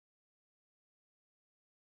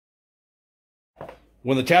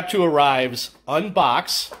When the TAP2 arrives,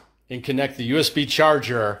 unbox and connect the USB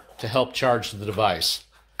charger to help charge the device.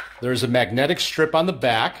 There's a magnetic strip on the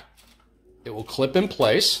back. It will clip in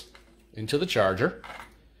place into the charger.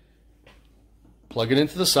 Plug it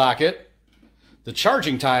into the socket. The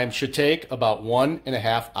charging time should take about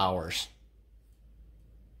 1.5 hours.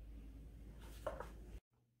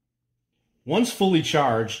 Once fully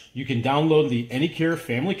charged, you can download the AnyCARE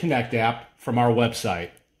Family Connect app from our website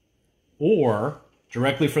or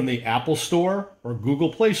directly from the Apple Store or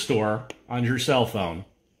Google Play Store on your cell phone.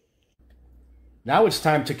 Now it's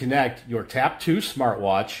time to connect your TAP2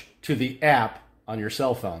 smartwatch to the app on your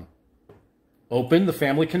cell phone. Open the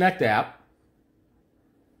Family Connect app.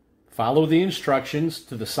 Follow the instructions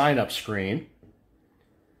to the sign-up screen.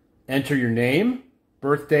 Enter your name,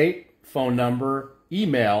 birth date, phone number,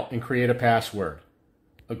 email, and create a password.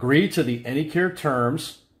 Agree to the AnyCARE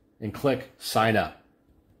terms and click Sign Up.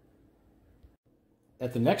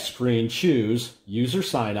 At the next screen, choose User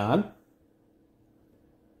Sign-On.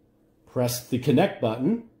 Press the Connect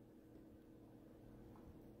button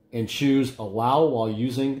and choose Allow while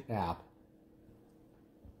using app.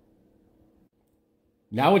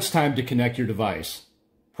 Now it's time to connect your device.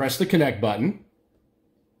 Press the Connect button.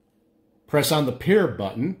 Press on the Pair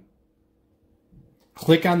button.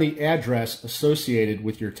 Click on the address associated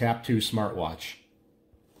with your TAP2 smartwatch.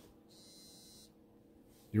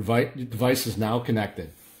 Your device is now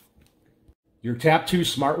connected. Your TAP2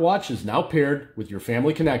 smartwatch is now paired with your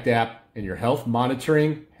Family Connect app, and your health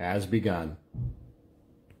monitoring has begun.